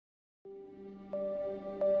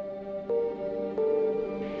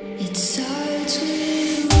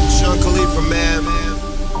Young Khalifa, man.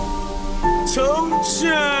 Chainz.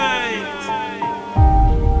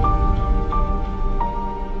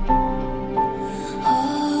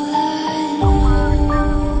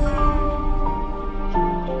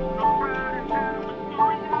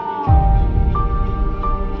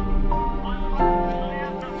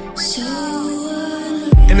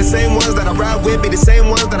 And the same ones that I ride with be the same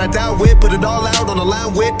ones that I die with. Put it all out on the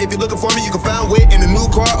line with. If you're looking for me, you can find wit in a new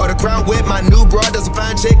car or the crown with. My new broad does a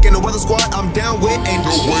fine chick in the weather squad I'm down with. Ain't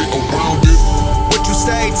no way around it. What you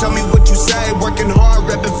say, tell me what you say. Working hard,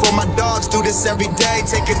 repping for my dogs. Do this every day.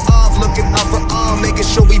 Take it off, looking out for all. Making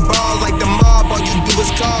sure we ball like the mob. All you do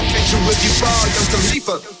is call, catch you if you fall. Young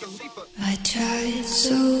Khalifa. I tried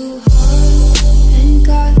so hard and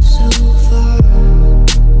got so far,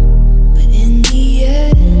 but in the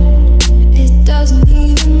end, it doesn't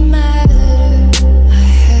even matter. I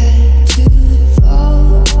had to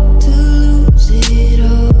fall to lose it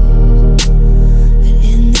all, but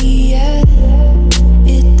in the end,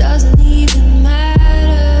 it doesn't even matter.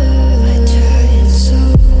 I tried so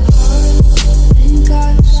hard and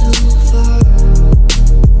got so far,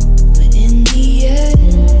 but in the end,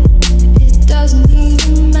 it doesn't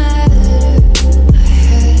even matter. I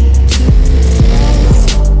had to fall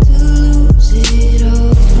to lose it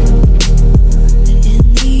all, but in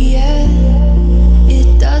the end, it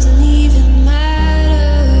doesn't even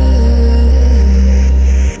matter.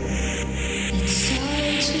 It's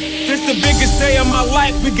hard to. This the biggest day of my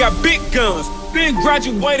life, we got big guns. Been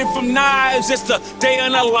graduated from knives, it's the day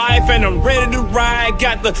of my life and I'm ready to ride.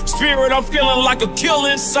 Got the spirit, I'm feeling like a kill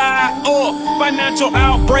inside. Financial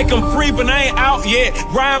outbreak, I'm free but I ain't out yet.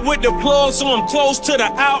 Ride with the plug so I'm close to the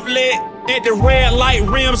outlet. At the red light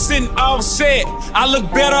rim sitting offset. I look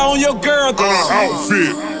better on your girl than her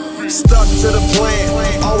outfit. Stuck to the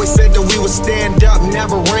plan. Always said that we would stand up,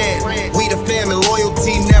 never ran. We the family,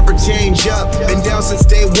 loyalty never change up. Been down since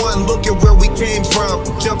day one, look at where we came from.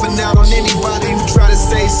 Jumping out on anybody who try to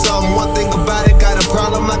say something. One thing about it, got a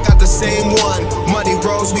problem, I got the same one. Muddy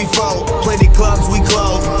roads we fold, plenty clubs we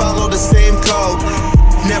close. Follow the same code,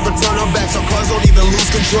 never turn our backs, our cars don't even lose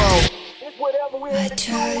control. I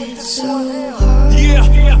tried so hard.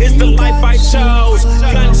 Yeah, it's the life I chose.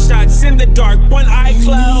 Gunshots in the dark, one eye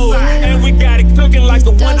closed. And we got it cooking like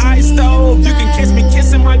a one-eye stove. You can kiss me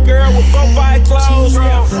kissing my girl with both eyes closed.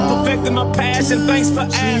 Perfecting my passion, thanks for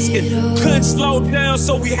asking. Couldn't slow down,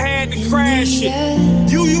 so we had to crash it.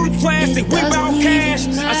 You use plastic, we bout cash.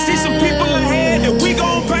 I see some people